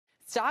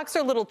Stocks are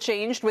a little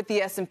changed with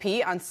the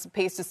S&P on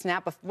pace to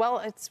snap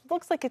it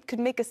looks like it could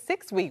make a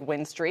 6-week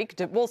win streak.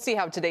 We'll see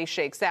how today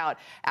shakes out.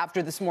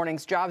 After this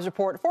morning's jobs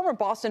report, former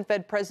Boston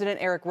Fed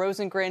President Eric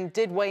Rosengren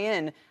did weigh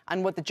in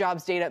on what the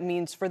jobs data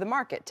means for the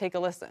market. Take a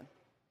listen.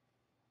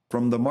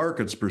 From the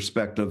market's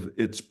perspective,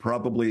 it's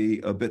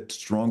probably a bit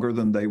stronger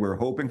than they were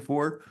hoping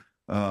for.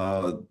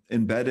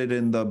 Embedded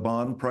in the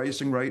bond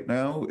pricing right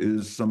now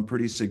is some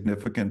pretty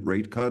significant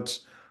rate cuts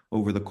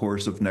over the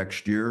course of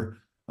next year.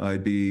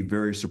 I'd be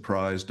very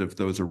surprised if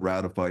those are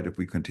ratified if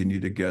we continue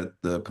to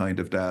get the kind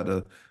of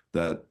data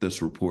that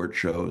this report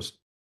shows.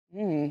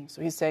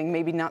 So he's saying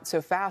maybe not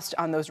so fast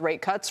on those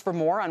rate cuts. For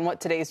more on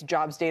what today's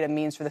jobs data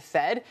means for the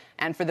Fed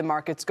and for the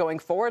markets going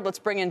forward, let's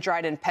bring in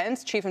Dryden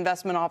Pence, Chief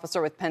Investment Officer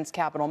with Pence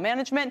Capital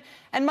Management,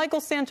 and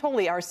Michael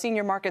Santoli, our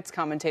senior markets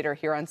commentator,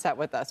 here on set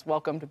with us.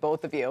 Welcome to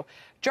both of you.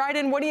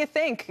 Dryden, what do you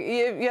think?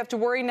 You have to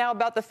worry now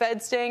about the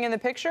Fed staying in the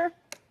picture?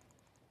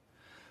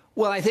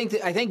 Well, I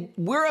think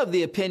we're of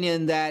the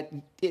opinion that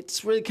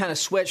it's really kind of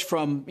switched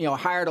from,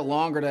 higher to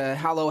longer to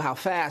how low, how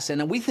fast.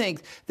 And we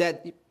think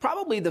that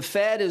probably the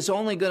Fed is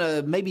only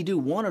going to maybe do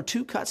 1 or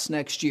 2 cuts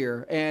next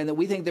year. And that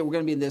we think that we're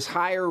going to be in this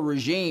higher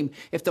regime.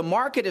 If the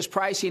market is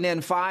pricing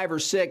in 5 or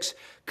 6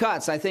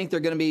 cuts, I think they're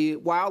going to be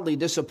wildly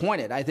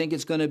disappointed. I think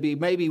it's going to be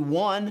maybe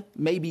 1,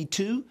 maybe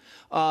 2,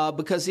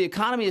 because the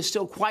economy is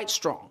still quite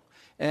strong.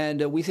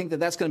 And we think that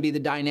that's going to be the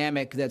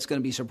dynamic that's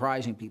going to be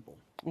surprising people.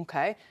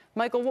 Okay.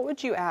 Michael, what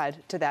would you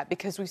add to that?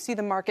 Because we see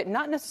the market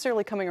not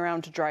necessarily coming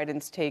around to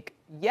Dryden's take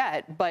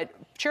yet, but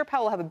Chair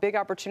Powell will have a big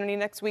opportunity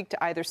next week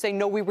to either say,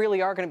 no, we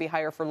really are going to be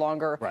higher for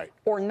longer, right,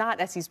 or not,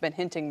 as he's been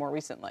hinting more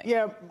recently.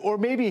 Yeah, or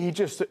maybe he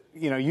just,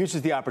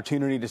 uses the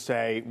opportunity to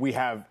say we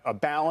have a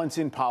balance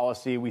in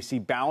policy. We see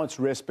balanced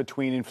risk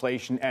between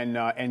inflation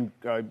and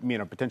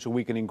potential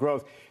weakening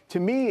growth. To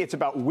me, it's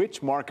about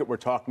which market we're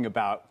talking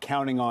about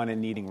counting on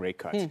and needing rate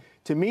cuts.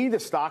 To me, the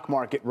stock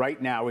market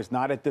right now is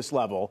not at this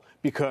level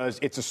because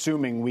it's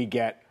assuming we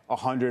get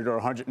 100 or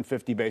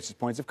 150 basis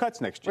points of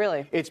cuts next year.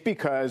 Really? It's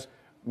because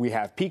we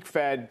have peak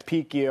Fed,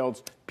 peak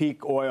yields,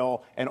 peak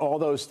oil, and all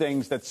those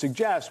things that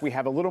suggest we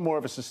have a little more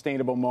of a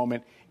sustainable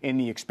moment in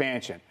the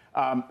expansion.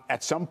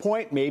 At some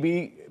point,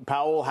 maybe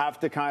Powell will have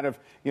to kind of,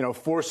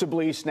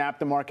 forcibly snap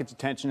the market's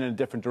attention in a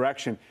different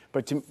direction.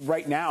 But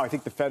right now, I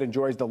think the Fed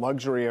enjoys the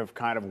luxury of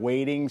kind of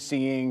waiting,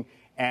 seeing,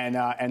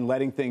 and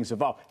letting things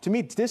evolve. To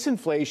me,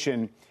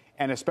 disinflation,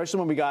 and especially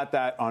when we got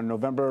that on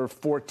November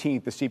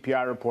 14th, the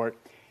CPI report,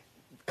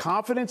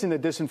 confidence in the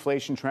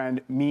disinflation trend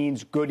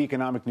means good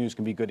economic news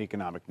can be good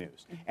economic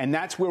news. And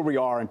that's where we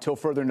are until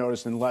further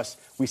notice, unless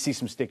we see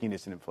some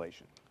stickiness in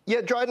inflation.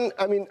 Yeah, Dryden,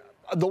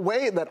 the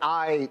way that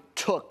I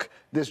took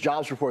this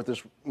jobs report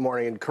this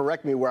morning, and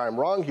correct me where I'm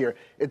wrong here,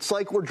 it's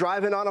like we're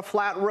driving on a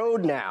flat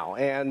road now.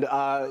 And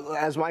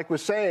as Mike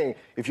was saying,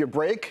 if you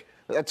brake,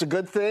 that's a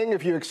good thing.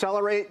 If you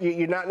accelerate,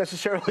 you're not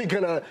necessarily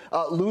going to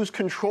lose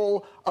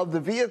control of the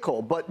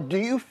vehicle. But do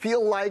you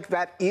feel like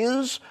that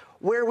is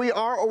where we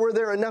are, or were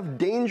there enough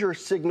danger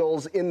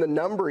signals in the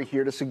number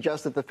here to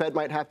suggest that the Fed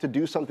might have to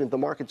do something the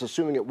market's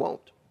assuming it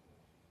won't?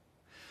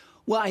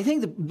 Well, I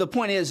think the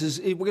point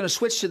is we're going to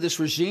switch to this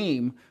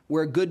regime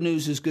where good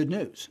news is good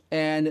news.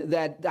 And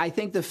that I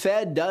think the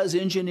Fed does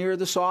engineer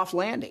the soft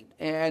landing.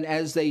 And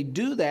as they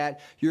do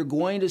that, you're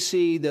going to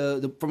see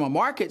from a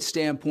market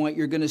standpoint,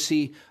 you're going to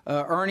see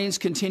earnings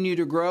continue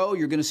to grow.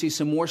 You're going to see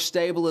some more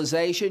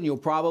stabilization. You'll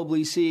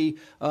probably see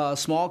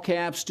small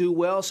caps do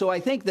well. So I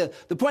think the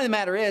point of the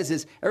matter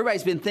is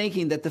everybody's been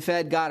thinking that the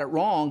Fed got it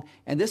wrong.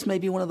 And this may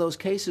be one of those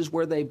cases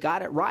where they've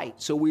got it right.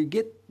 So we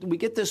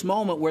get this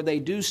moment where they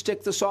do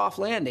stick the soft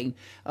landing.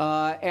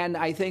 And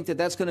I think that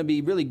that's going to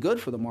be really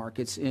good for the markets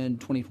in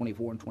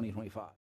 2024 and 2025.